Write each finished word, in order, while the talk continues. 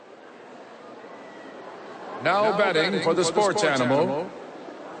Now betting for the sports animal,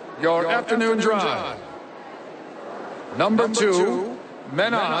 your afternoon drive. Number 2,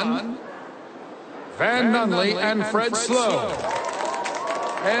 Men On, Van Nunley and Fred Slow.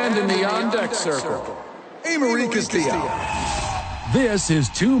 And in the on-deck circle, Amory Castillo. This is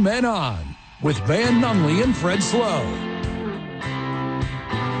 2 Men On with Van Nunley and Fred Slow.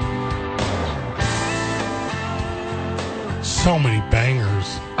 So many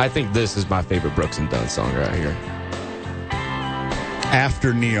bangers. I think this is my favorite Brooks and Dunn song right here.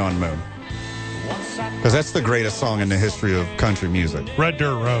 After Neon Moon. Because that's the greatest song in the history of country music. Red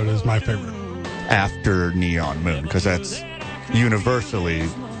Dirt Road is my favorite. After Neon Moon, because that's universally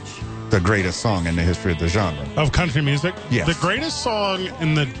the greatest song in the history of the genre. Of country music? Yes. The greatest song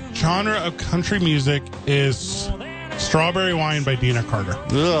in the genre of country music is Strawberry Wine by Dina Carter.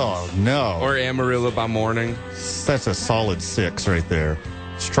 Oh, no. Or Amarillo by Morning. That's a solid 6 right there.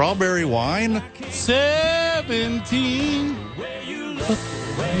 Strawberry Wine? 17.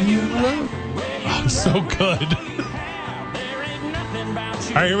 Oh, so good.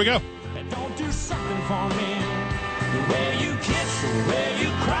 All right, here we go.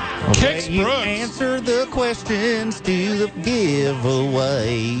 Kix Brooks. Answer the questions to the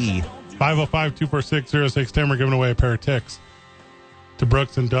giveaway. 505-246-0610. We're giving away a pair of ticks to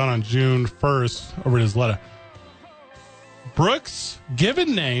Brooks and Dunn on June 1st over at his letter. Brooks'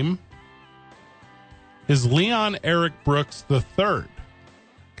 given name is Leon Eric Brooks III.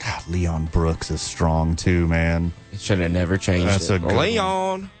 God, Leon Brooks is strong too, man. It should have never changed. That's it. a good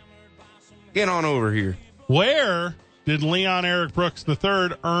Leon, get on over here. Where did Leon Eric Brooks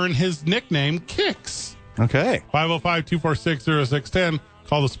III earn his nickname Kix? Okay. 505-246-0610.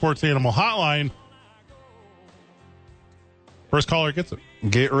 Call the Sports Animal Hotline. First caller gets it.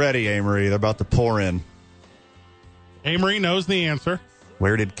 Get ready, Amory. They're about to pour in. Amory knows the answer.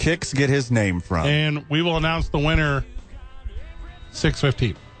 Where did Kix get his name from? And we will announce the winner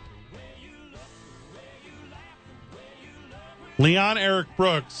 6:15. Leon Eric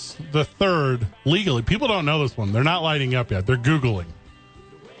Brooks III, legally. People don't know this one. They're not lighting up yet. They're Googling.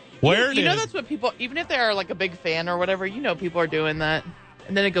 You know that's what people, even if they're like a big fan or whatever, you know people are doing that.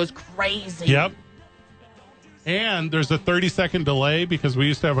 And then it goes crazy. Yep. And there's a 30-second delay because we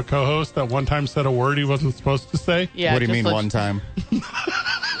used to have a co-host that one time said a word he wasn't supposed to say. Yeah. What do you mean one time?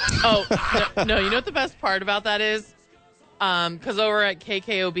 Oh, no, you know what the best part about that is? Because over at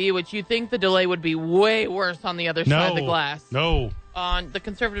KKOB, which you think the delay would be way worse on the other side of the glass. No. On the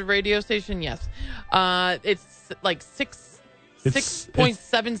conservative radio station, yes. It's like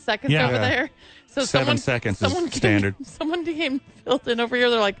 6.7 seconds over there. So 7 seconds is standard. Someone came filled in over here.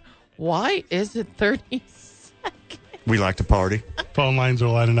 They're like, why is it 30 seconds? We like to party. Phone lines are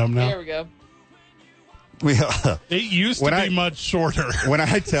lining up now. There we go. It used to be much shorter. When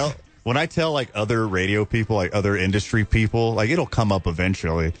I tell like other radio people, like other industry people, like it'll come up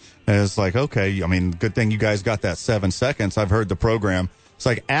eventually. And it's like, okay, I mean, good thing you guys got that 7 seconds. I've heard the program. It's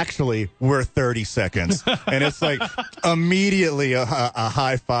like, actually, we're 30 seconds. And it's like immediately a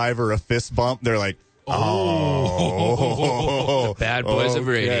high five or a fist bump. They're like, oh. The bad boys of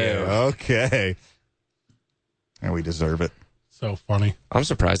radio. Okay. And we deserve it. So funny. I'm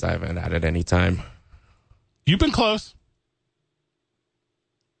surprised I haven't had it any time. You've been close.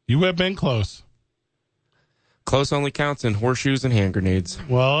 You have been close. Close only counts in horseshoes and hand grenades.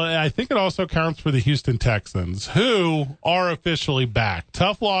 Well, I think it also counts for the Houston Texans, who are officially back.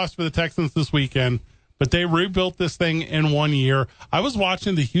 Tough loss for the Texans this weekend, but they rebuilt this thing in 1 year. I was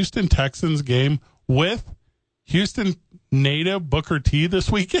watching the Houston Texans game with Houston native Booker T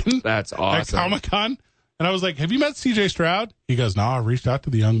this weekend. That's awesome. At Comic-Con. And I was like, have you met CJ Stroud? He goes, no, I reached out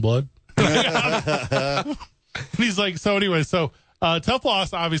to the young blood. And he's like, so anyway, tough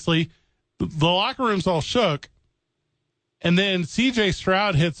loss, obviously. The locker room's all shook. And then CJ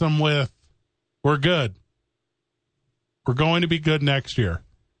Stroud hits them with, we're good. We're going to be good next year.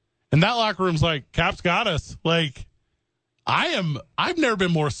 And that locker room's like, Cap's got us. Like, I've never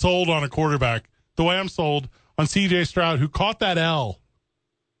been more sold on a quarterback the way I'm sold on CJ Stroud, who caught that L.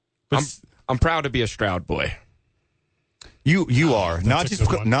 But I'm proud to be a Stroud boy. You are. Not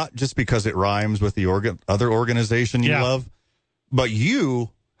just because it rhymes with the other organization you love, but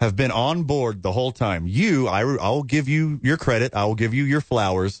you have been on board the whole time. I'll give you your credit. I will give you your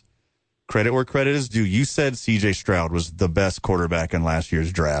flowers. Credit where credit is due. You said C.J. Stroud was the best quarterback in last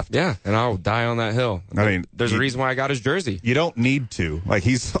year's draft. Yeah, and I'll die on that hill. I mean, there's a reason why I got his jersey. You don't need to. Like,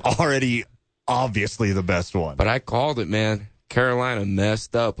 he's already obviously the best one. But I called it, man. Carolina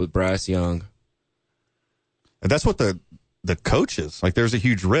messed up with Bryce Young. And that's what the coaches, like, there's a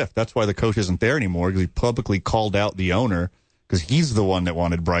huge rift. That's why the coach isn't there anymore, because he publicly called out the owner because he's the one that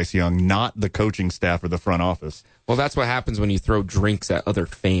wanted Bryce Young, not the coaching staff or the front office. Well, that's what happens when you throw drinks at other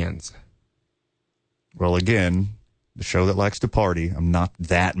fans. Well, again, the show that likes to party, I'm not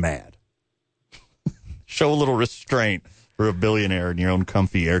that mad. Show a little restraint for a billionaire in your own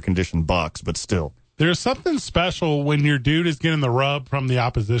comfy air-conditioned box, but still. There's something special when your dude is getting the rub from the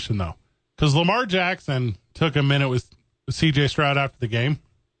opposition, though. Because Lamar Jackson took a minute with C.J. Stroud after the game,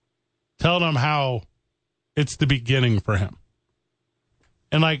 telling him how it's the beginning for him.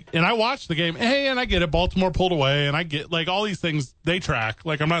 And I watched the game. Hey, and I get it. Baltimore pulled away, and I get all these things they track.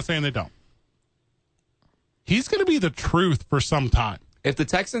 I'm not saying they don't. He's going to be the truth for some time. If the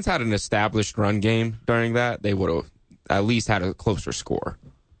Texans had an established run game during that, they would have at least had a closer score.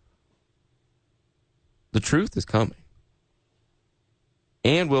 The truth is coming.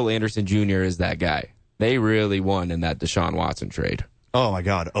 And Will Anderson Jr. is that guy. They really won in that Deshaun Watson trade. Oh, my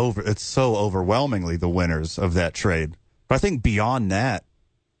God. It's so overwhelmingly the winners of that trade. But I think beyond that,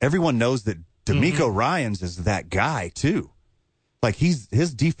 everyone knows that DeMeco Ryans is that guy, too.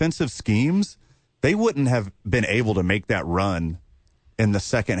 His defensive schemes, they wouldn't have been able to make that run in the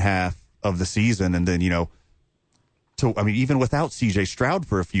second half of the season. And then, even without C.J. Stroud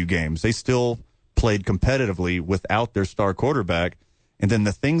for a few games, they still played competitively without their star quarterback. And then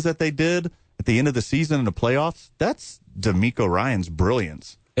the things that they did at the end of the season in the playoffs, that's DeMeco Ryans'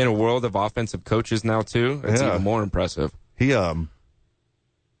 brilliance. In a world of offensive coaches now, too, it's even more impressive. He's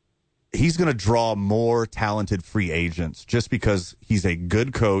going to draw more talented free agents just because he's a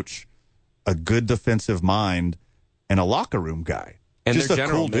good coach, a good defensive mind, and a locker room guy. And just their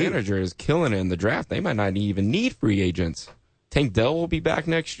general manager is killing it in the draft. They might not even need free agents. Tank Dell will be back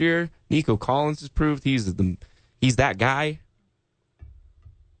next year. Nico Collins has proved he's that guy.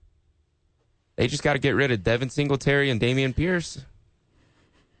 They just got to get rid of Devin Singletary and Dameon Pierce.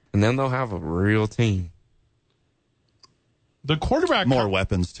 And then they'll have a real team. The quarterback... More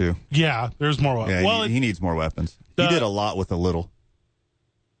weapons, too. Yeah, there's more weapons. Yeah, he needs more weapons. He did a lot with a little.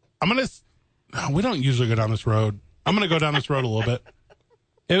 We don't usually go down this road. I'm going to go down this road a little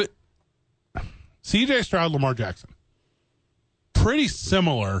bit. C.J. Stroud, Lamar Jackson. Pretty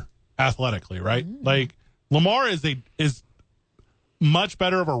similar athletically, right? Lamar is much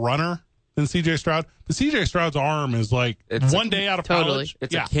better of a runner than C.J. Stroud. But C.J. Stroud's arm is it's one day out of college.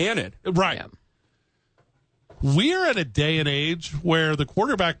 It's a cannon. Right. Yeah. We're at a day and age where the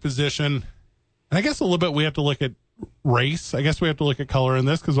quarterback position, and I guess a little bit we have to look at race. I guess we have to look at color in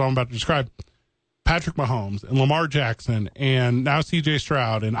this because what I'm about to describe. Patrick Mahomes and Lamar Jackson and now C.J.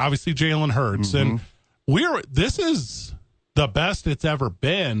 Stroud and obviously Jalen Hurts. And this is the best it's ever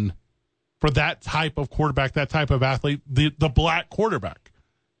been for that type of quarterback, that type of athlete, the black quarterback.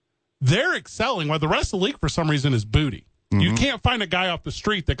 They're excelling while the rest of the league for some reason is booty. You can't find a guy off the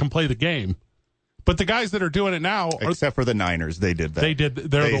street that can play the game. But the guys that are doing it now... Except for the Niners, they did that.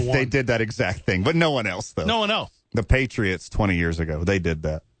 They're the one. They did that exact thing, but no one else, though. No one else. The Patriots 20 years ago, they did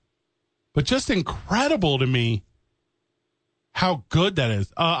that. But just incredible to me how good that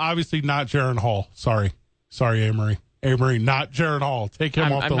is. Obviously not Jaron Hall. Sorry, Amory. Amory, not Jaron Hall. Take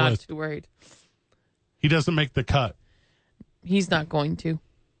him off the list. I'm not too worried. He doesn't make the cut. He's not going to.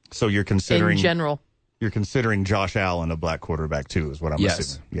 So you're considering... In general. You're considering Josh Allen a black quarterback, too, is what I'm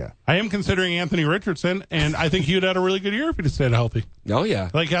assuming. Yeah. I am considering Anthony Richardson, and I think he would have had a really good year if he'd stayed healthy. Oh, yeah.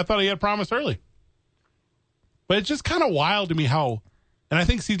 I thought he had promise early. But it's just kind of wild to me how... And I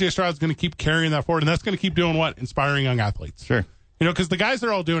think C.J. Stroud's going to keep carrying that forward, and that's going to keep doing what? Inspiring young athletes. Sure. Because the guys that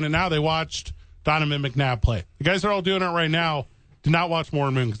are all doing it now, they watched Donovan McNabb play. The guys that are all doing it right now do not watch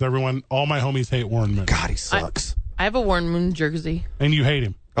Warren Moon because all my homies hate Warren Moon. God, he sucks. I have a Warren Moon jersey. And you hate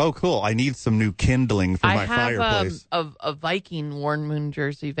him. Oh, cool. I need some new kindling for my fireplace. I have a Viking Warren Moon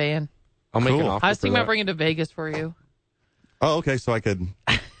jersey, Van. I'll make an offer. I was thinking about bringing it to Vegas for you. Oh, okay. So I could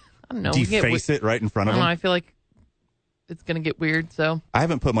I don't know, deface it right in front of him. I feel like it's going to get weird, so. I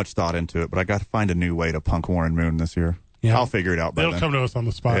haven't put much thought into it, but I got to find a new way to punk Warren Moon this year. Yeah. I'll figure it out by then. They'll come to us on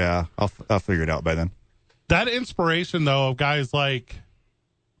the spot. Yeah, I'll figure it out by then. That inspiration, though, of guys like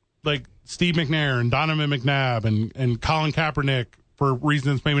Steve McNair and Donovan McNabb and Colin Kaepernick, for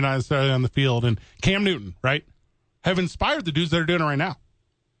reasons maybe not necessarily on the field, and Cam Newton, right, have inspired the dudes that are doing it right now.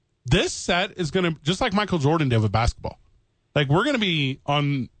 This set is going to, just like Michael Jordan did with basketball, we're going to be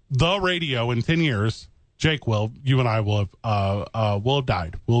on the radio in 10 years. Jake will, you and I will have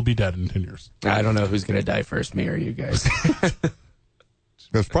died. We'll be dead in 10 years. I don't know who's going to die first, me or you guys.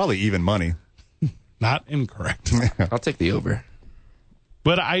 There's probably even money. Not incorrect. I'll take the over.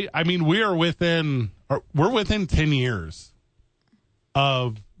 But I mean, we're within 10 years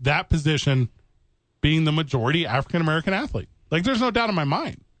of that position being the majority African-American athlete. There's no doubt in my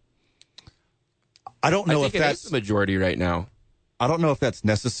mind. I don't know if that's the majority right now. I don't know if that's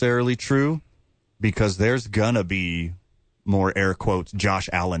necessarily true because there's going to be more air quotes Josh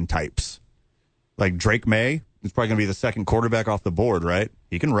Allen types. Like Drake May is probably going to be the second quarterback off the board, right?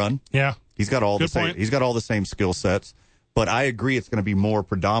 He can run. Yeah. He's got all he's got all the same skill sets, but I agree it's going to be more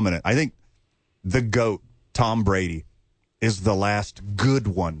predominant. I think the GOAT, Tom Brady, is the last good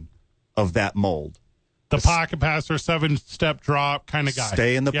one of that mold. The pocket passer, 7-step drop kind of guy.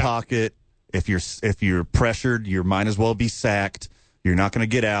 Stay in the pocket. If you're pressured, you might as well be sacked. You're not going to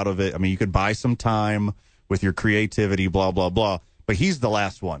get out of it. I mean, you could buy some time with your creativity, blah, blah, blah. But he's the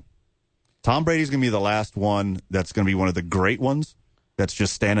last one. Tom Brady's going to be the last one that's going to be one of the great ones that's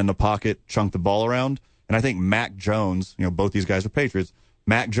just stand in the pocket, chunk the ball around. And I think Mac Jones, both these guys are Patriots.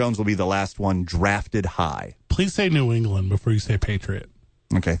 Mac Jones will be the last one drafted high. Please say New England before you say Patriot.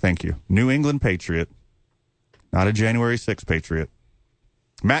 Okay, thank you. New England Patriot, not a January 6th Patriot.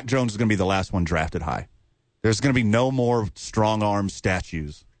 Mac Jones is going to be the last one drafted high. There's going to be no more strong arm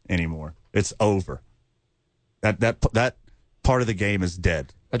statues anymore. It's over. That part of the game is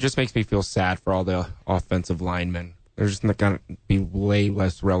dead. That just makes me feel sad for all the offensive linemen. They're just going to be way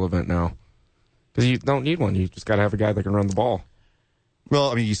less relevant now. Because you don't need one. You just got to have a guy that can run the ball.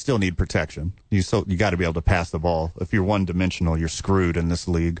 Well, I mean, you still need protection. You got to be able to pass the ball. If you're one-dimensional, you're screwed in this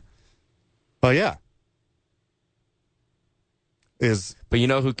league. But yeah. But you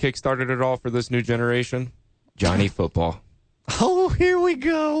know who kickstarted it all for this new generation? Johnny Football. Oh, here we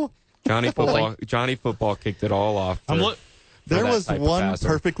go. Johnny Football kicked it all off. There was one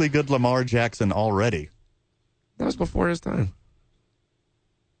perfectly good Lamar Jackson already. That was before his time.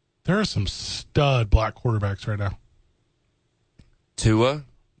 There are some stud black quarterbacks right now. Tua,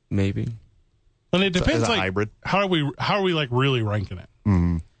 maybe. And it depends, like hybrid. How are we like really ranking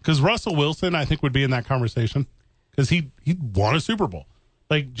it? Because Russell Wilson, I think, would be in that conversation because he won a Super Bowl.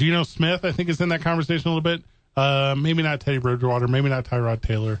 Like Geno Smith, I think, is in that conversation a little bit. Maybe not Teddy Bridgewater, maybe not Tyrod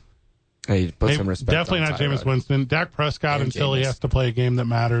Taylor. Hey, put some respect. Definitely not Jameis Winston. Dak Prescott until he has to play a game that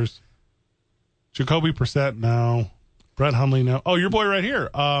matters. Jacoby Brissett, no. Brett Hundley, no. Oh, your boy right here,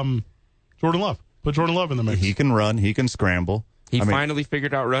 Jordan Love. Put Jordan Love in the mix. He can run. He can scramble. He finally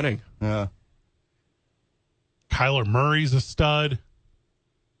figured out running. Yeah. Kyler Murray's a stud.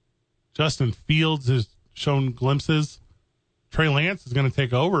 Justin Fields has shown glimpses. Trey Lance is going to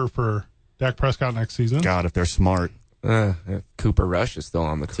take over for Dak Prescott next season. God, if they're smart. Cooper Rush is still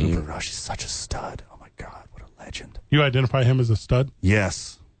on the team. Cooper Rush is such a stud. Oh, my God. What a legend. You identify him as a stud?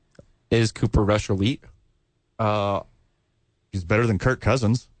 Yes. Is Cooper Rush elite? He's better than Kirk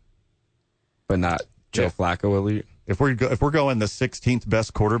Cousins. But not Joe Flacco elite? If we're going the 16th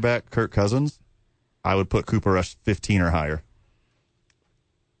best quarterback, Kirk Cousins, I would put Cooper Rush 15 or higher.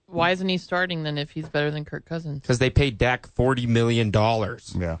 Why isn't he starting then if he's better than Kirk Cousins? Because they paid Dak $40 million.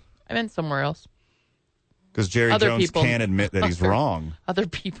 Yeah. I meant somewhere else. Because Jerry Jones can't admit that he's wrong. Other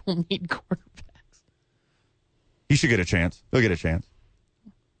people need quarterbacks. He should get a chance. He'll get a chance.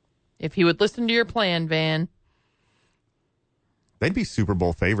 If he would listen to your plan, Van. They'd be Super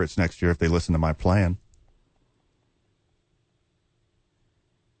Bowl favorites next year if they listen to my plan.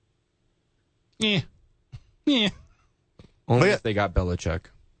 Yeah. Only if they got Belichick.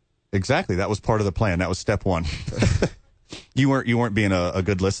 Exactly. That was part of the plan. That was step one. You weren't being a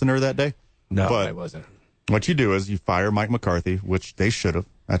good listener that day? No, but I wasn't. What you do is you fire Mike McCarthy, which they should have.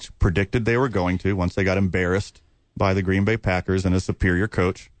 That's predicted they were going to once they got embarrassed by the Green Bay Packers and a superior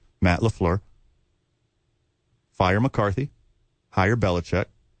coach, Matt LaFleur. Fire McCarthy, hire Belichick,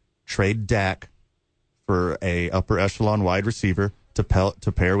 trade Dak for a upper echelon wide receiver to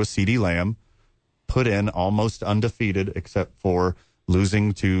pair with CeeDee Lamb, put in almost undefeated except for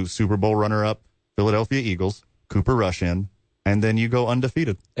losing to Super Bowl runner-up Philadelphia Eagles, Cooper Rush in, and then you go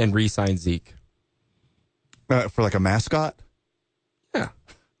undefeated. And re-sign Zeke. For like a mascot? Yeah.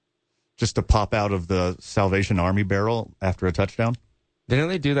 Just to pop out of the Salvation Army barrel after a touchdown? Didn't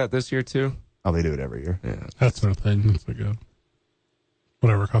they do that this year too? Oh, they do it every year. Yeah. That's their thing. It's like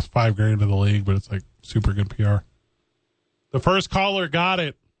whatever, it costs $5,000 to the league, but it's like super good PR. The first caller got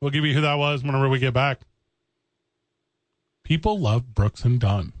it. We'll give you who that was whenever we get back. People love Brooks and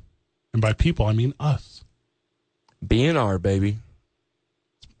Dunn. And by people, I mean us. B&R, baby.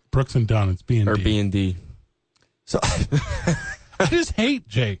 Brooks and Dunn. It's B&D. Or B&D. So I just hate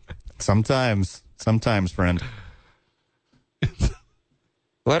Jake. Sometimes, friend.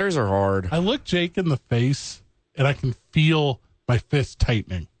 Letters are hard. I look Jake in the face, and I can feel my fist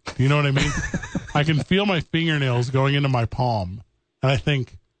tightening. Do you know what I mean? I can feel my fingernails going into my palm. And I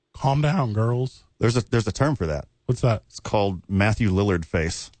think, calm down, girls. There's a term for that. What's that? It's called Matthew Lillard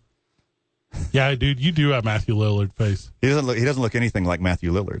face. Yeah, dude, you do have Matthew Lillard face. He doesn't look anything like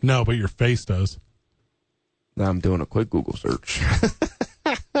Matthew Lillard. No, but your face does. Now I'm doing a quick Google search.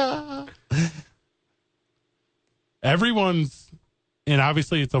 Everyone's, and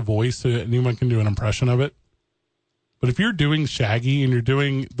obviously it's a voice, so anyone can do an impression of it. But if you're doing Shaggy and you're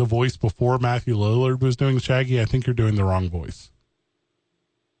doing the voice before Matthew Lillard was doing Shaggy, I think you're doing the wrong voice.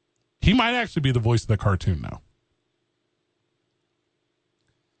 He might actually be the voice of the cartoon now.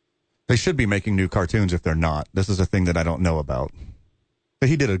 They should be making new cartoons if they're not. This is a thing that I don't know about. But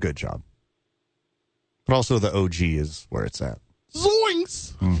he did a good job. But also the OG is where it's at.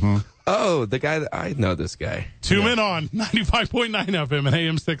 Zoinks! Mm-hmm. Oh, the guy that I know this guy. 2 Men On, 95.9 FM and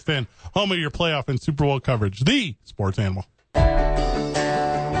AM 610. Home of your playoff and Super Bowl coverage. The Sports Animal. Up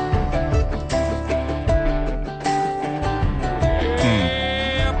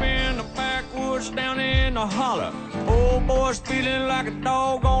in the backwoods, down in the holler. Old boy's feeling like a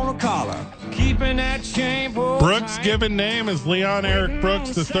dog on a collar. Keeping that chain pulled Brooks' tight. given name is Leon Eric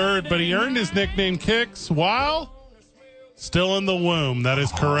Brooks III, but he earned his nickname Kicks while still in the womb. That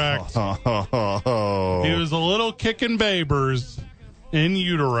is correct. He was a little kicking babers in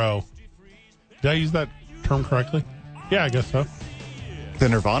utero. Did I use that term correctly? Yeah, I guess so. The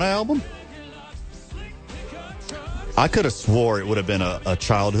Nirvana album? I could have swore it would have been a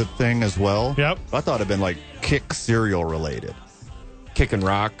childhood thing as well. Yep. I thought it'd been like Kick cereal related. Kicking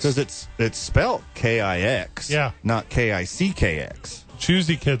rocks. Because it's spelled Kix. Yeah. Not Kickx.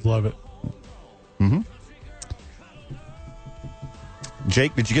 Choosy kids love it. Mm-hmm.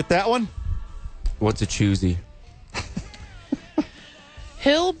 Jake, did you get that one? What's a choosy?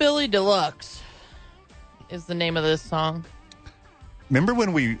 Hillbilly Deluxe is the name of this song. Remember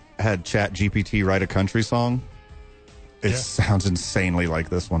when we had Chat GPT write a country song? It sounds insanely like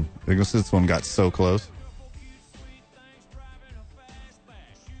this one. Because this one got so close.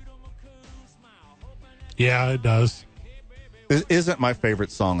 Yeah, it does. It isn't my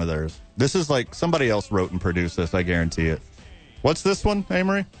favorite song of theirs. This is like somebody else wrote and produced this, I guarantee it. What's this one,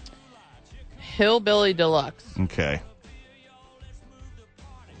 Amory? Hillbilly Deluxe. Okay.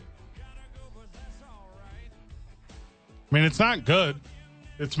 I mean, it's not good.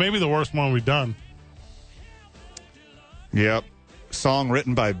 It's maybe the worst one we've done. Yep. Song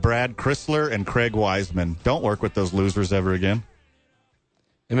written by Brad Chrysler and Craig Wiseman. Don't work with those losers ever again.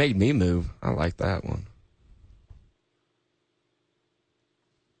 It made me move. I like that one.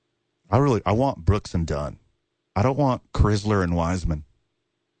 I want Brooks and Dunn. I don't want Chrysler and Wiseman.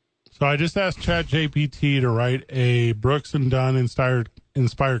 So I just asked ChatGPT to write a Brooks and Dunn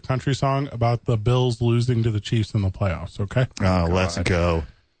inspired country song about the Bills losing to the Chiefs in the playoffs. Okay. Oh, let's go.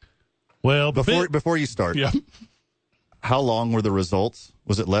 Well, Before you start, yeah. How long were the results?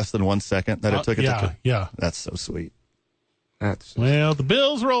 Was it less than 1 second that it took it to? Yeah. That's so sweet. Well, the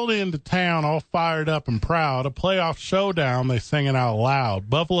Bills rolled into town all fired up and proud. A playoff showdown, they sang it out loud.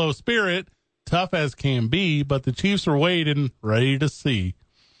 Buffalo Spirit, tough as can be, but the Chiefs are waiting, ready to see.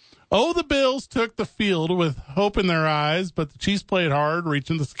 Oh, the Bills took the field with hope in their eyes, but the Chiefs played hard,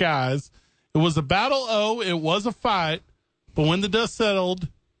 reaching the skies. It was a battle, it was a fight, but when the dust settled,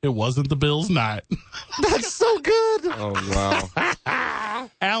 it wasn't the Bills' night. That's so good. Oh, wow.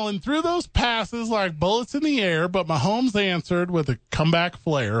 Allen threw those passes like bullets in the air, but Mahomes answered with a comeback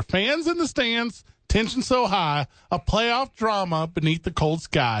flair. Fans in the stands, tension so high, a playoff drama beneath the cold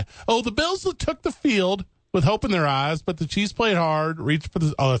sky. Oh, the Bills took the field with hope in their eyes, but the Chiefs played hard, reached for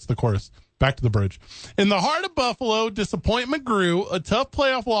the... Oh, that's the chorus. Back to the bridge. In the heart of Buffalo, disappointment grew. A tough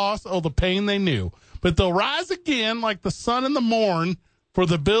playoff loss, the pain they knew. But they'll rise again like the sun in the morn, for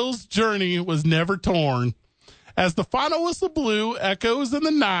the Bills' journey was never torn. As the final whistle blew, echoes in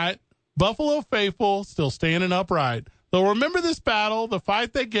the night, Buffalo faithful still standing upright. They'll remember this battle, the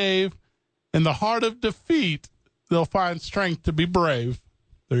fight they gave. In the heart of defeat, they'll find strength to be brave.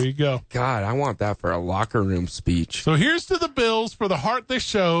 There you go. God, I want that for a locker room speech. So here's to the Bills for the heart they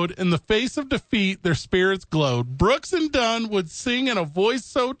showed. In the face of defeat, their spirits glowed. Brooks and Dunn would sing in a voice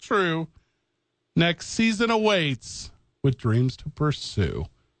so true. Next season awaits with dreams to pursue.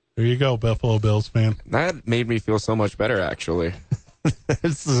 There you go, Buffalo Bills fan. That made me feel so much better, actually.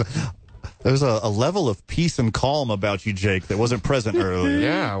 There's a level of peace and calm about you, Jake, that wasn't present earlier.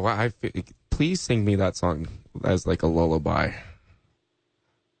 Yeah, well, please sing me that song as like a lullaby.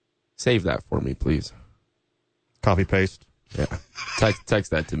 Save that for me, please. Copy paste. Yeah,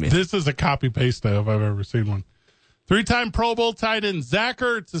 text that to me. This is a copy paste if I've ever seen one. 3-time Pro Bowl tight end Zach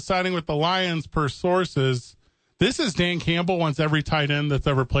Ertz is signing with the Lions per sources. This is Dan Campbell wants every tight end that's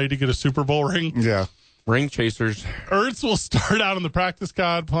ever played to get a Super Bowl ring. Yeah. Ring chasers. Ertz will start out on the practice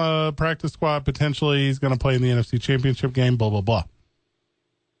squad. Potentially, he's going to play in the NFC Championship game, blah, blah, blah.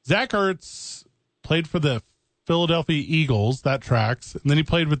 Zach Ertz played for the Philadelphia Eagles. That tracks. And then he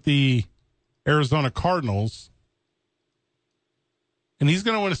played with the Arizona Cardinals. And he's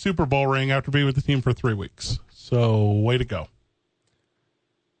going to win a Super Bowl ring after being with the team for 3 weeks. So, way to go.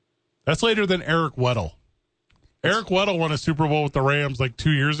 That's later than Eric Weddle. Eric Weddle won a Super Bowl with the Rams like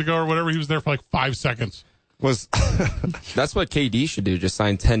 2 years ago or whatever. He was there for like 5 seconds. That's what KD should do. Just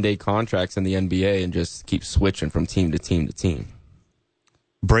sign 10-day contracts in the NBA and just keep switching from team to team to team.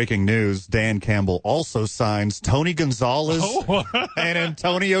 Breaking news, Dan Campbell also signs Tony Gonzalez and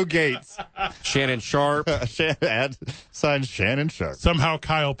Antonio Gates. Shannon Sharp. Signs Shannon Sharp. Somehow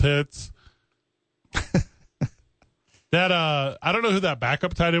Kyle Pitts. That I don't know who that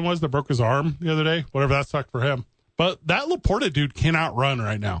backup tight end was that broke his arm the other day. Whatever, that sucked for him. But that Laporta dude cannot run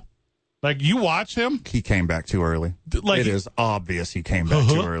right now. Like, you watch him. He came back too early. Like, it is obvious he came back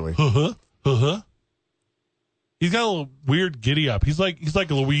too early. He's got a little weird giddy up. He's like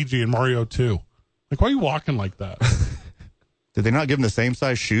Luigi in Mario 2. Like, why are you walking like that? Did they not give him the same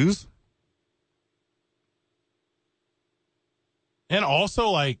size shoes? And also,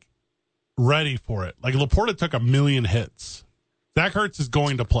 like, ready for it. Like, Laporta took 1 million hits. Zach Ertz is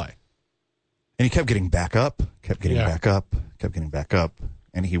going to play. And he kept getting back up, kept getting back up,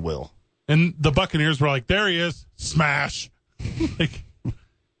 and he will. And the Buccaneers were like, there he is, smash. Like,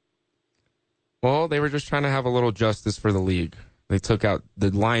 well, they were just trying to have a little justice for the league. The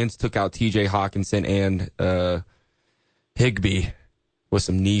Lions took out TJ Hawkinson and Higbee with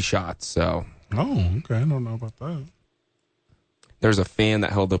some knee shots. So, okay, I don't know about that. There's a fan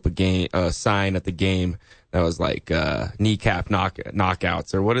that held up a sign at the game that was like kneecap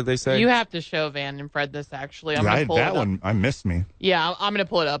knockouts, or what did they say? You have to show Van and Fred this, actually. I'm gonna pull it up. One, I missed me. Yeah, I'm going to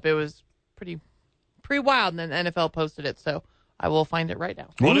pull it up. It was pretty wild, and then the NFL posted it, so I will find it right now.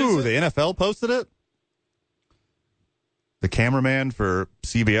 Ooh, the NFL posted it? The cameraman for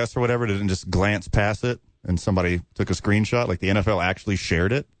CBS or whatever didn't just glance past it and somebody took a screenshot? Like the NFL actually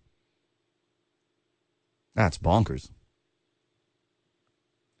shared it? That's bonkers.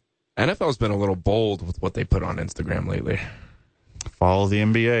 NFL's been a little bold with what they put on Instagram lately. Follow the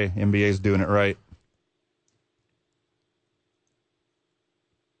NBA. NBA's doing it right.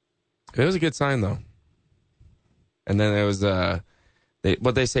 It was a good sign, though. And then there was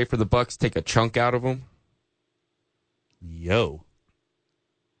what they say for the Bucks, take a chunk out of them. Yo.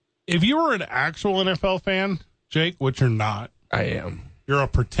 If you were an actual NFL fan, Jake, which you're not. I am. You're a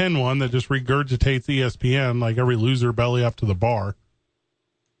pretend one that just regurgitates ESPN like every loser belly up to the bar.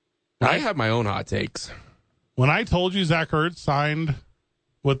 I have my own hot takes. When I told you Zach Ertz signed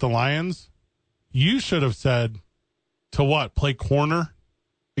with the Lions, you should have said, to what, play corner?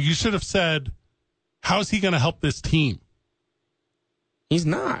 You should have said, how's he going to help this team? He's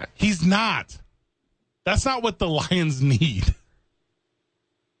not. He's not. That's not what the Lions need.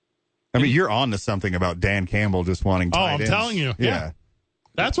 I mean, you're on to something about Dan Campbell just wanting tight ends. I'm telling you. Yeah.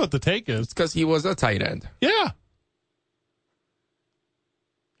 That's what the take is. It's because he was a tight end. Yeah.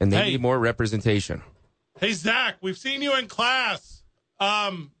 And they need more representation. Hey, Zach, we've seen you in class.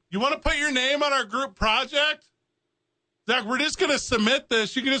 You want to put your name on our group project? Zach, we're just going to submit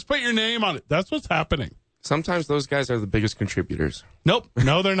this. You can just put your name on it. That's what's happening. Sometimes those guys are the biggest contributors. Nope.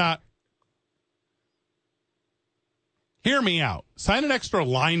 No, they're not. Hear me out. Sign an extra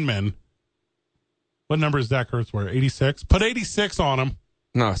lineman. What number is Zach Ertz wear? 86? Put 86 on him.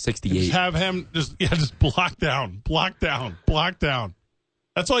 No, 68. Just have him just block down.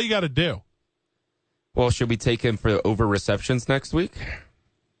 That's all you got to do. Well, should we take him for over receptions next week?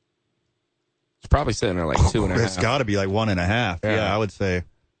 It's probably sitting at like 2.5. It's got to be like 1.5. Yeah, I would say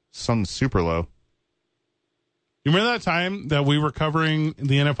something super low. You remember that time that we were covering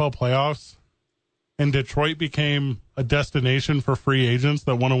the NFL playoffs and Detroit became a destination for free agents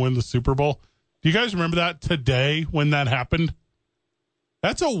that want to win the Super Bowl? Do you guys remember that today when that happened?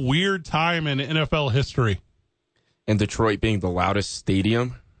 That's a weird time in NFL history. And Detroit being the loudest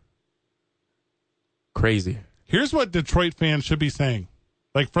stadium. Crazy. Here's what Detroit fans should be saying.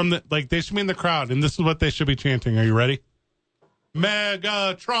 They should be in the crowd, and this is what they should be chanting. Are you ready?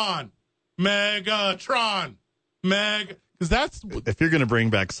 Megatron. Megatron. Because that's... If you're going to bring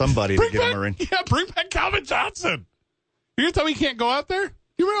back somebody to get him a ring. Yeah, bring back Calvin Johnson. You're going to tell me he can't go out there?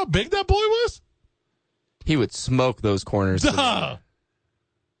 You remember how big that boy was? He would smoke those corners. Duh.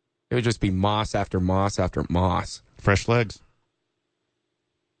 It would just be moss after moss after moss. Fresh legs.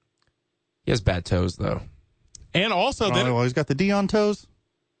 He has bad toes, though. And also... he's got the Dion toes?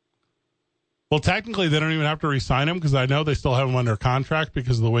 Well, technically, they don't even have to re-sign him because I know they still have him under contract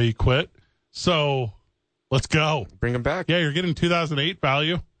because of the way he quit. So, let's go. Bring him back. Yeah, you're getting 2008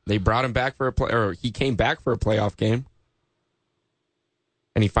 value. They brought him back for he came back for a playoff game.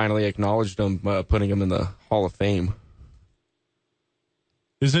 And he finally acknowledged him, putting him in the Hall of Fame.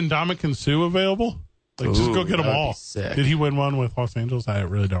 Is Ndamukong Suh available? Like, just go get them all. Did he win one with Los Angeles? I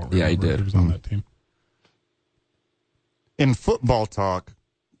really don't remember. Yeah, he did. He was on that team. In football talk,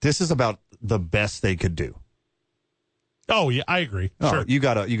 this is about the best they could do. Oh, yeah, I agree. Sure. You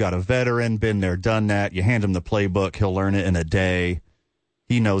got a veteran, been there, done that. You hand him the playbook, he'll learn it in a day.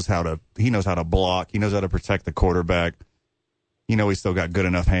 He knows how to block. He knows how to protect the quarterback. He's still got good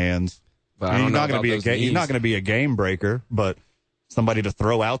enough hands. But he's not going to be a game breaker, but somebody to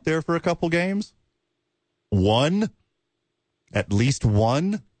throw out there for a couple games. At least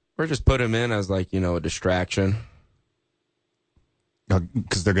one. Or just put him in as a distraction.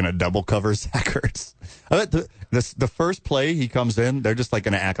 Because they're going to double cover Zach Ertz. I bet the first play he comes in, they're just going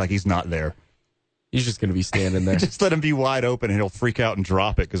to act like he's not there. He's just going to be standing there. Just let him be wide open and he'll freak out and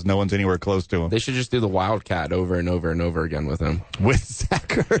drop it because no one's anywhere close to him. They should just do the Wildcat over and over and over again with him. With Zach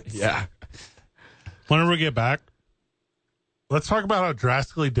Ertz? Yeah. Whenever we get back, let's talk about how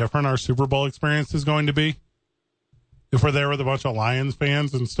drastically different our Super Bowl experience is going to be if we're there with a bunch of Lions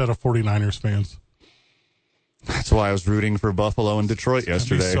fans instead of 49ers fans. That's why I was rooting for Buffalo and Detroit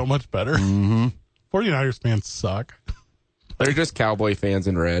yesterday. So much better. Mm-hmm. 49ers fans suck. They're just Cowboy fans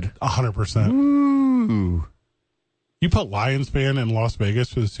in red. 100%. Ooh. You put Lions fan in Las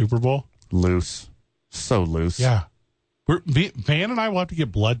Vegas for the Super Bowl? Loose. So loose. Yeah. Van and I will have to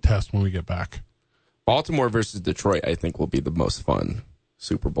get blood tests when we get back. Baltimore versus Detroit, I think, will be the most fun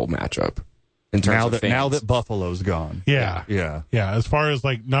Super Bowl matchup. In terms of fans. Now that Buffalo's gone. Yeah. Yeah. Yeah. As far as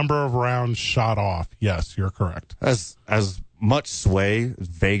number of rounds shot off, yes, you're correct. As much sway as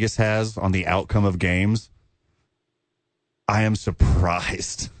Vegas has on the outcome of games, I am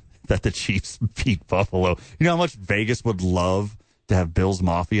surprised that the Chiefs beat Buffalo. You know how much Vegas would love to have Bills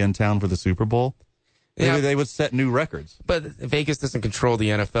Mafia in town for the Super Bowl? Yeah. Maybe they would set new records. But Vegas doesn't control the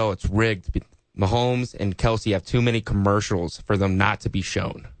NFL. It's rigged. Mahomes and Kelsey have too many commercials for them not to be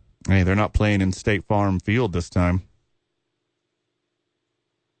shown. Hey, they're not playing in State Farm Field this time.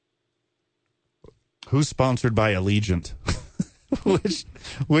 Who's sponsored by Allegiant?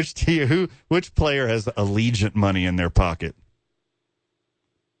 Which player has Allegiant money in their pocket?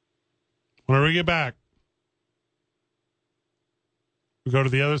 Whenever we get back, we go to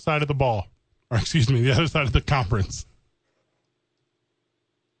the other side of the ball. Or excuse me, the other side of the conference.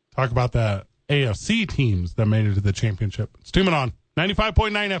 Talk about the AFC teams that made it to the championship. It's 2 Men On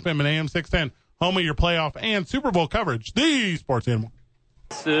 95.9 FM and AM 610. Home of your playoff and Super Bowl coverage. The Sports Animal.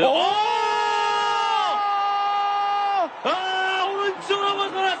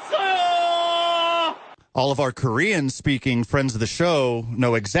 All of our Korean-speaking friends of the show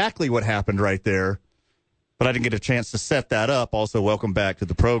know exactly what happened right there, but I didn't get a chance to set that up. Also, welcome back to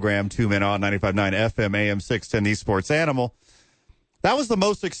the program, 2 Men On 95.9 FM, AM 610, The Sports Animal. That was the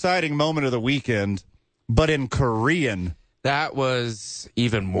most exciting moment of the weekend, but in Korean. That was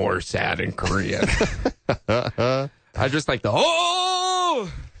even more sad in Korean. I just like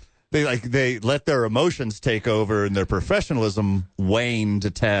the They let their emotions take over and their professionalism waned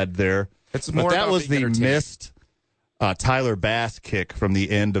a tad there. It's more but that about was being the missed Tyler Bass kick from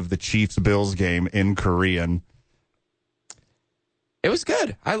the end of the Chiefs-Bills game in Korean. It was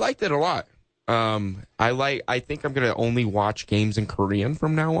good. I liked it a lot. I think I'm gonna only watch games in Korean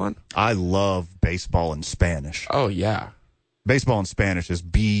from now on. I love baseball in Spanish. Oh yeah. Baseball in Spanish is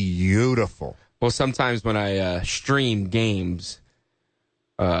beautiful. Well, sometimes when I stream games,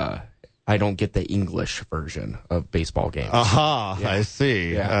 I don't get the English version of baseball games. Aha, yeah. I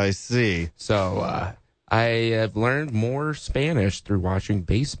see. Yeah. I see. So I have learned more Spanish through watching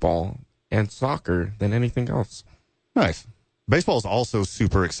baseball and soccer than anything else. Nice. Baseball is also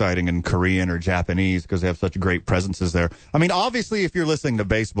super exciting in Korean or Japanese because they have such great presences there. I mean, obviously, if you're listening to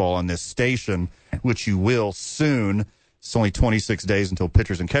baseball on this station, which you will soon, it's only 26 days until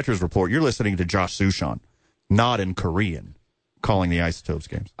Pitchers and Catchers report, you're listening to Josh Sushan, not in Korean, calling the Isotopes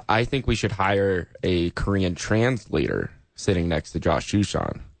games. I think we should hire a Korean translator sitting next to Josh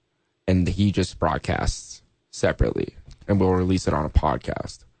Sushan, and he just broadcasts separately, and we'll release it on a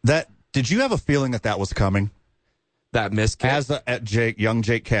podcast. Did you have a feeling that was coming? That miss As young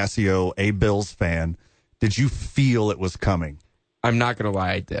Jake Cassio, a Bills fan, did you feel it was coming? I'm not going to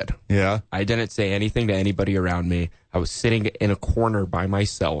lie, I did. Yeah? I didn't say anything to anybody around me. I was sitting in a corner by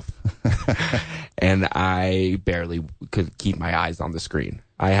myself, and I barely could keep my eyes on the screen.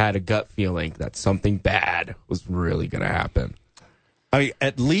 I had a gut feeling that something bad was really going to happen. I mean,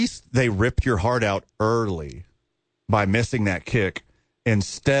 at least they ripped your heart out early by missing that kick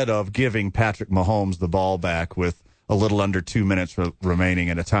instead of giving Patrick Mahomes the ball back with a little under 2 minutes remaining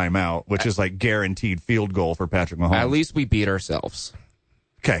in a timeout, which is like guaranteed field goal for Patrick Mahomes. At least we beat ourselves.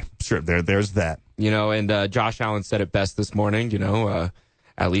 Okay, sure. There's that. And Josh Allen said it best this morning,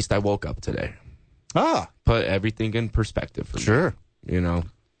 at least I woke up today. Put everything in perspective for me. Sure.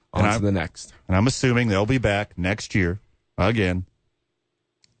 On to the next. And I'm assuming they'll be back next year again.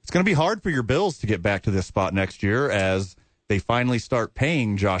 It's going to be hard for your Bills to get back to this spot next year as they finally start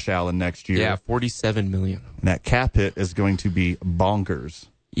paying Josh Allen next year. Yeah, $47 million. And that cap hit is going to be bonkers.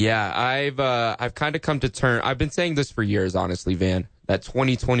 Yeah, I've kind of come to terms. I've been saying this for years, honestly, Van, that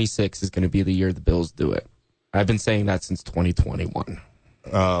 2026 is going to be the year the Bills do it. I've been saying that since 2021.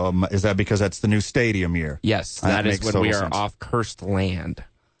 Is that because that's the new stadium year? Yes, that is when we are off cursed land.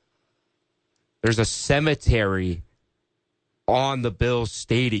 There's a cemetery on the Bills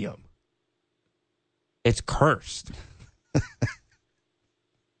stadium. It's cursed.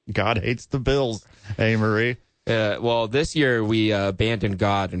 God hates the Bills, hey, Marie. Well, this year we abandoned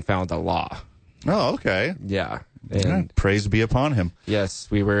God and found a law. Oh, okay. Yeah. And praise be upon him. Yes,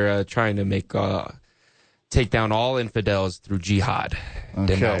 we were trying to take down all infidels through jihad.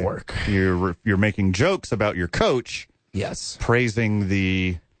 Did not work. You're making jokes about your coach. Yes. Praising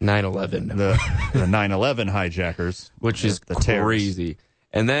the 9/11. The 9/11 hijackers. Which is crazy.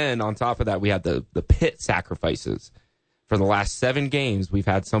 And then on top of that, we had the pit sacrifices. For the last 7 games, we've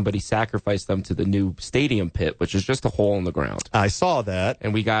had somebody sacrifice them to the new stadium pit, which is just a hole in the ground. I saw that.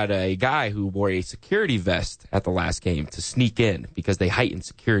 And we got a guy who wore a security vest at the last game to sneak in because they heightened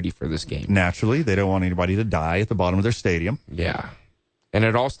security for this game. Naturally, they don't want anybody to die at the bottom of their stadium. Yeah. And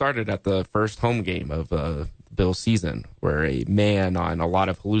it all started at the first home game of Bill's season, where a man on a lot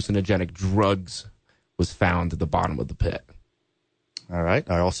of hallucinogenic drugs was found at the bottom of the pit. All right.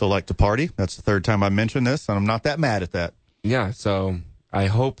 I also like to party. That's the 3rd time I mentioned this, and I'm not that mad at that. Yeah, so I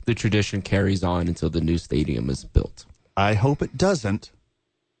hope the tradition carries on until the new stadium is built. I hope it doesn't,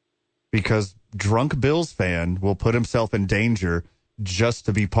 because drunk Bills fan will put himself in danger just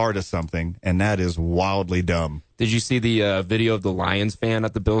to be part of something, and that is wildly dumb. Did you see the video of the Lions fan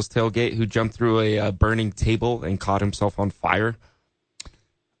at the Bills tailgate who jumped through a burning table and caught himself on fire?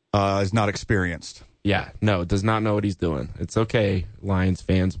 Is not experienced. Yeah, no, does not know what he's doing. It's okay. Lions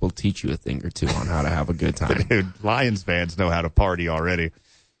fans will teach you a thing or two on how to have a good time. Dude, Lions fans know how to party already.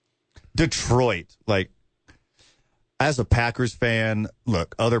 Detroit, as a Packers fan,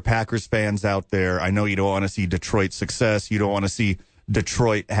 look, other Packers fans out there, I know you don't want to see Detroit success. You don't want to see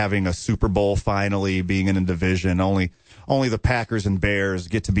Detroit having a Super Bowl finally, being in a division. Only the Packers and Bears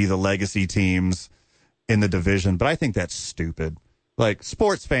get to be the legacy teams in the division. But I think that's stupid.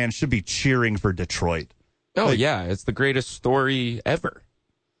 Sports fans should be cheering for Detroit. Oh, yeah. It's the greatest story ever.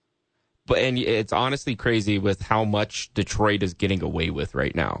 And it's honestly crazy with how much Detroit is getting away with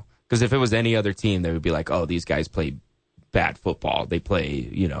right now. Because if it was any other team, they would be like, oh, these guys play bad football. They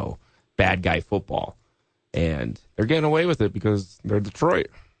play, bad guy football. And they're getting away with it because they're Detroit.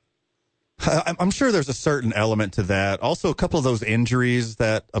 I'm sure there's a certain element to that. Also, a couple of those injuries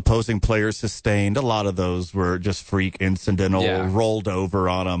that opposing players sustained, a lot of those were just freak incidental, rolled over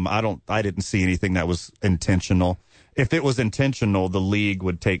on them. I didn't see anything that was intentional. If it was intentional, the league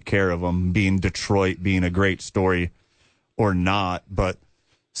would take care of them, being Detroit, being a great story or not. But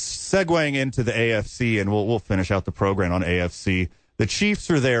segueing into the AFC, and we'll finish out the program on AFC, the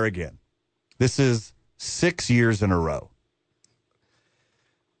Chiefs are there again. This is 6 years in a row.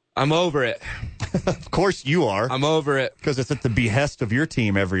 I'm over it. Of course you are. I'm over it. Because it's at the behest of your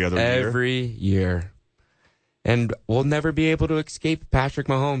team every other year. Every year. And we'll never be able to escape Patrick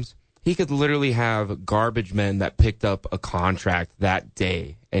Mahomes. He could literally have garbage men that picked up a contract that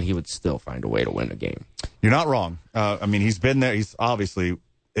day, and he would still find a way to win a game. You're not wrong. He's been there. He's obviously,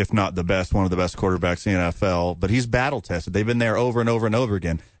 if not the best, one of the best quarterbacks in the NFL, but he's battle-tested. They've been there over and over and over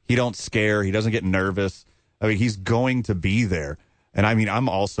again. He don't scare. He doesn't get nervous. He's going to be there. And, I'm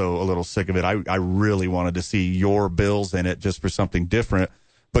also a little sick of it. I really wanted to see your Bills in it just for something different.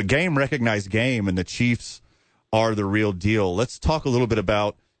 But game recognized game, and the Chiefs are the real deal. Let's talk a little bit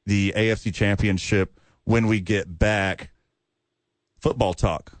about the AFC Championship when we get back. Football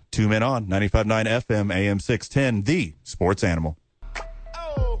talk. 2 Men On, 95.9 FM, AM 610, the sports animal.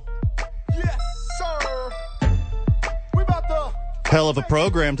 Oh, yes, sir. We about to... Hell of a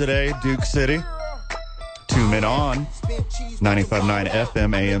program today, Duke City. 2 Men On, 95.9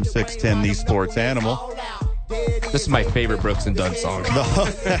 FM, AM 610, the sports animal. This is my favorite Brooks and Dunn song.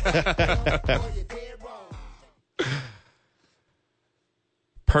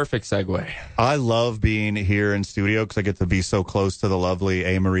 Perfect segue. I love being here in studio because I get to be so close to the lovely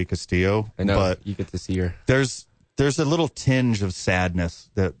A. Marie Castillo. I know, but you get to see her. There's a little tinge of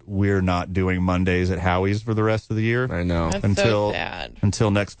sadness that we're not doing Mondays at Howie's for the rest of the year. I know. That's so sad. Until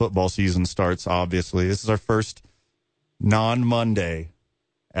next football season starts, obviously. This is our first non-Monday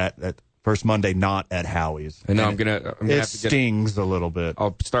at First Monday not at Howie's. I know I'm gonna it stings a little bit.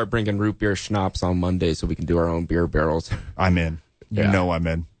 I'll start bringing root beer schnapps on Monday so we can do our own beer barrels. I'm in. You know I'm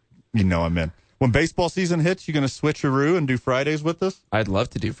in. When baseball season hits, you going to switcheroo and do Fridays with us? I'd love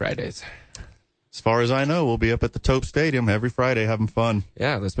to do Fridays. As far as I know, we'll be up at the Tope Stadium every Friday having fun.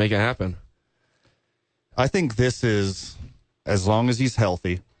 Yeah, let's make it happen. I think this is, as long as he's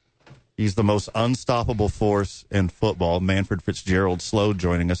healthy, he's the most unstoppable force in football. Manfred Fitzgerald Slow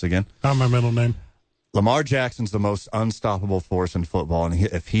joining us again. Not my middle name. Lamar Jackson's the most unstoppable force in football, and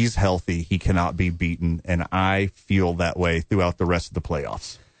if he's healthy, he cannot be beaten, and I feel that way throughout the rest of the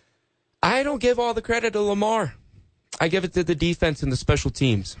playoffs. I don't give all the credit to Lamar. I give it to the defense and the special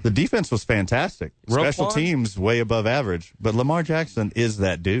teams. The defense was fantastic. Special teams way above average, but Lamar Jackson is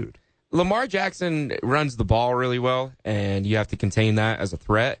that dude. Lamar Jackson runs the ball really well, and you have to contain that as a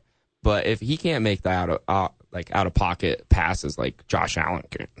threat. But if he can't make the out of pocket passes like Josh Allen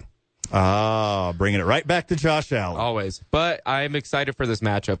can. Bringing it right back to Josh Allen. Always. But I'm excited for this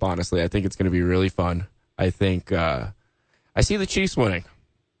matchup, honestly. I think it's going to be really fun. I think I see the Chiefs winning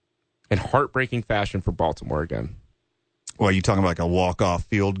in heartbreaking fashion for Baltimore again. Well, are you talking about like a walk-off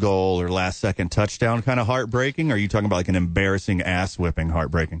field goal or last-second touchdown kind of heartbreaking? Or are you talking about like an embarrassing ass-whipping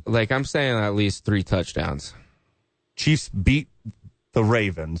heartbreaking? Like I'm saying at least 3 touchdowns. Chiefs beat the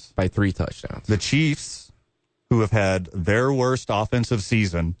Ravens by 3 touchdowns. The Chiefs, who have had their worst offensive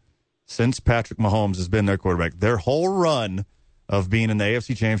season since Patrick Mahomes has been their quarterback, their whole run of being in the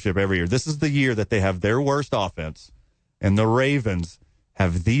AFC Championship every year, this is the year that they have their worst offense, and the Ravens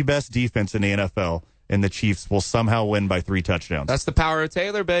have the best defense in the NFL, and the Chiefs will somehow win by 3 touchdowns. That's the power of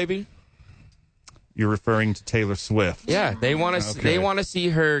Taylor, baby. You're referring to Taylor Swift. Yeah, they want to see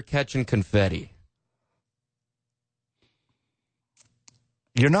her catching confetti.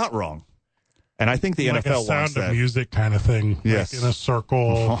 You're not wrong. And I think the like NFL a sound wants that. of music kind of thing. Yes. Like in a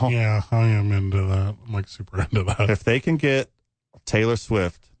circle. Yeah, I am into that. I'm like super into that. If they can get Taylor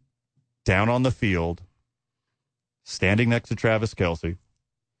Swift down on the field, standing next to Travis Kelce,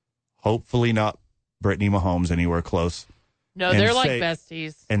 hopefully not Brittany Mahomes anywhere close. No, they're like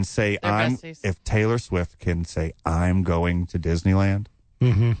besties. And say, Besties. If Taylor Swift can say, I'm going to Disneyland,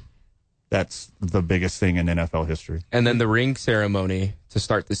 that's the biggest thing in NFL history. And then the ring ceremony to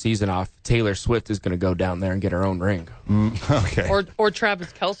start the season off, Taylor Swift is going to go down there and get her own ring. Okay. Or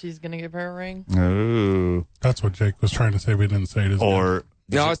Travis Kelce's going to give her a ring. Ooh. That's what Jake was trying to say. We didn't say it.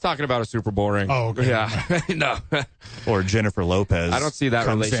 No, I was talking about a Super Bowl ring. Oh, okay. Yeah. No. Or Jennifer Lopez. I don't see that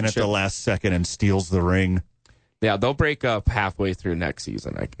comes relationship. in at the last second and steals the ring. Yeah, they'll break up halfway through next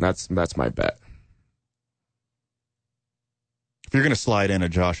season. That's my bet. If you're going to slide in a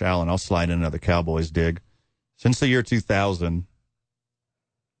Josh Allen, I'll slide in another Cowboys dig. Since the year 2000,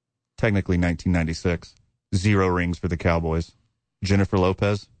 technically 1996, 0 rings for the Cowboys. Jennifer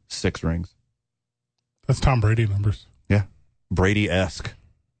Lopez, 6 rings. That's Tom Brady numbers. Yeah, Brady-esque.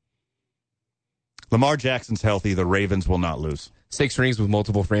 Lamar Jackson's healthy. The Ravens will not lose. 6 rings with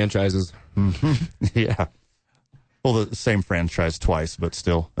multiple franchises. Yeah. Well, the same franchise twice, but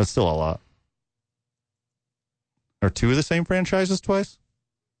still, that's still a lot. Or 2 of the same franchises twice?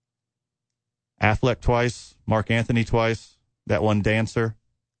 Affleck twice, Mark Anthony twice, that one dancer.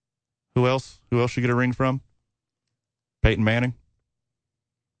 Who else? Who else should get a ring from? Peyton Manning?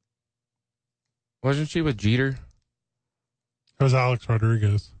 Wasn't she with Jeter? It was Alex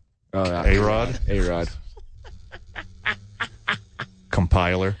Rodriguez. Oh, yeah. A-Rod? A-Rod.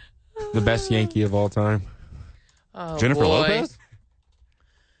 Compiler. The best Yankee of all time. Oh, Jennifer boy. Lopez?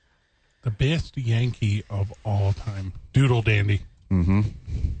 The best Yankee of all time. Doodle dandy. Mm-hmm.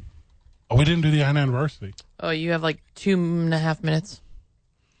 Oh, we didn't do the I-9 varsity. Oh, you have like 2.5 minutes.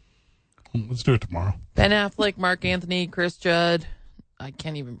 Let's do it tomorrow. Ben Affleck, Mark Anthony, Chris Judd. I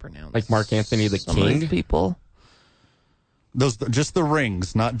can't even pronounce. Like Mark Anthony the some of King? these people. Those just the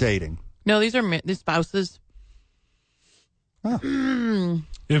rings, not dating. No, these are the spouses. Huh.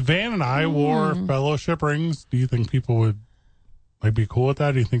 If Van and I wore fellowship rings, do you think people would be cool with that?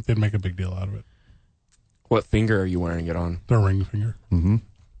 Or do you think they'd make a big deal out of it? What finger are you wearing it on? The ring finger. Mm-hmm.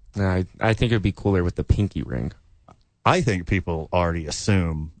 I think it'd be cooler with the pinky ring. I think people already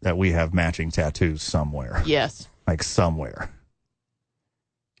assume that we have matching tattoos somewhere. Yes. Like somewhere.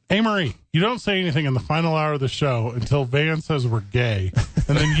 Hey, Marie, you don't say anything in the final hour of the show until Van says we're gay.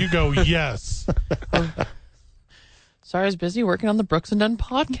 And then you go, yes. Sorry, I was busy working on the Brooks and Dunn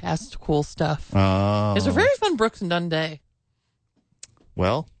podcast. Cool stuff. It's a very fun Brooks and Dunn day.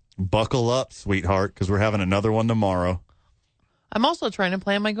 Well, buckle up, sweetheart, because we're having another one tomorrow. I'm also trying to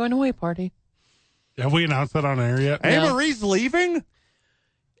plan my going away party. Have we announced that on air yet? Hey, No. Marie's leaving?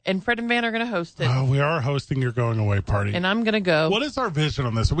 And Fred and Van are going to host it. Oh, we are hosting your going away party. And I'm going to go. What is our vision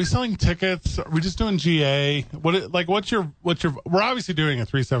on this? Are we selling tickets? Are we just doing GA? What's your we're obviously doing a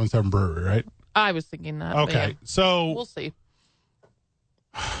 377 brewery, right? I was thinking that. Okay. Yeah. So we'll see.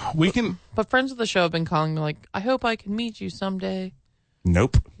 We can. But friends of the show have been calling me like, I hope I can meet you someday.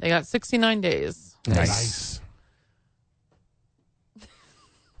 Nope. They got 69 days. Nice.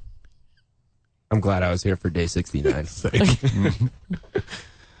 I'm glad I was here for day 69.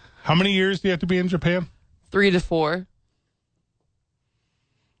 How many years do you have to be in Japan? 3 to 4.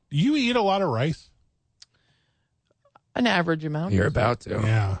 Do you eat a lot of rice? An average amount. You're about to.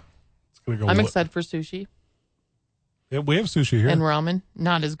 Yeah. It's gonna go I'm excited for sushi. Yeah, we have sushi here. And ramen.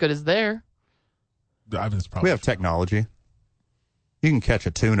 Not as good as there. We have technology. You can catch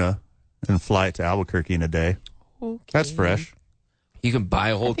a tuna and fly it to Albuquerque in a day. Okay. That's fresh. You can buy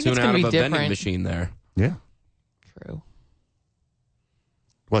a whole think it's tuna gonna out of be a vending different. machine there. Yeah. True.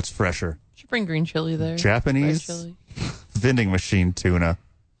 What's fresher? Should bring green chili there. Japanese Red chili. vending machine tuna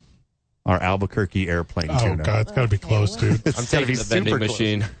or Albuquerque airplane Oh, tuna. God. It's got to be close, dude. It's I'm gotta be taking the vending super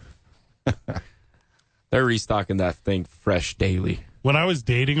machine. They're restocking that thing fresh daily. When I was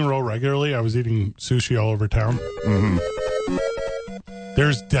dating real regularly, I was eating sushi all over town. Mm-hmm.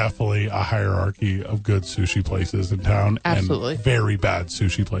 There's definitely a hierarchy of good sushi places in town. Absolutely. And very bad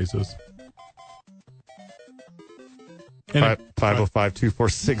sushi places. And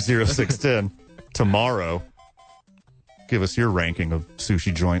 505-246-0610. Tomorrow, give us your ranking of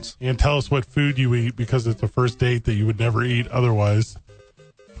sushi joints. and tell us what food you eat because it's a first date that you would never eat otherwise.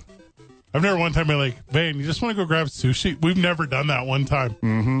 I've never one time been like, Van, you just want to go grab sushi? We've never done that one time.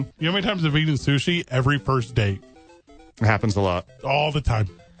 Mm-hmm. You know how many times I've eaten sushi? Every first date. It happens a lot. All the time.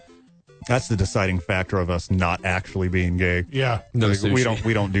 That's the deciding factor of us not actually being gay. Yeah. No Like, sushi.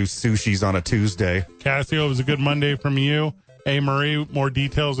 we don't do sushis on a Tuesday. Cassio, it was a good Monday from you. Hey, Marie, more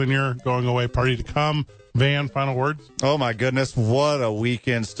details in your going away party to come. Van, final words? Oh my goodness, what a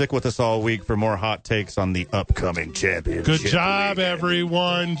weekend. Stick with us all week for more hot takes on the upcoming championship. Good job, weekend.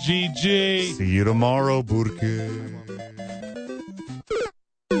 everyone. GG. See you tomorrow, Burke.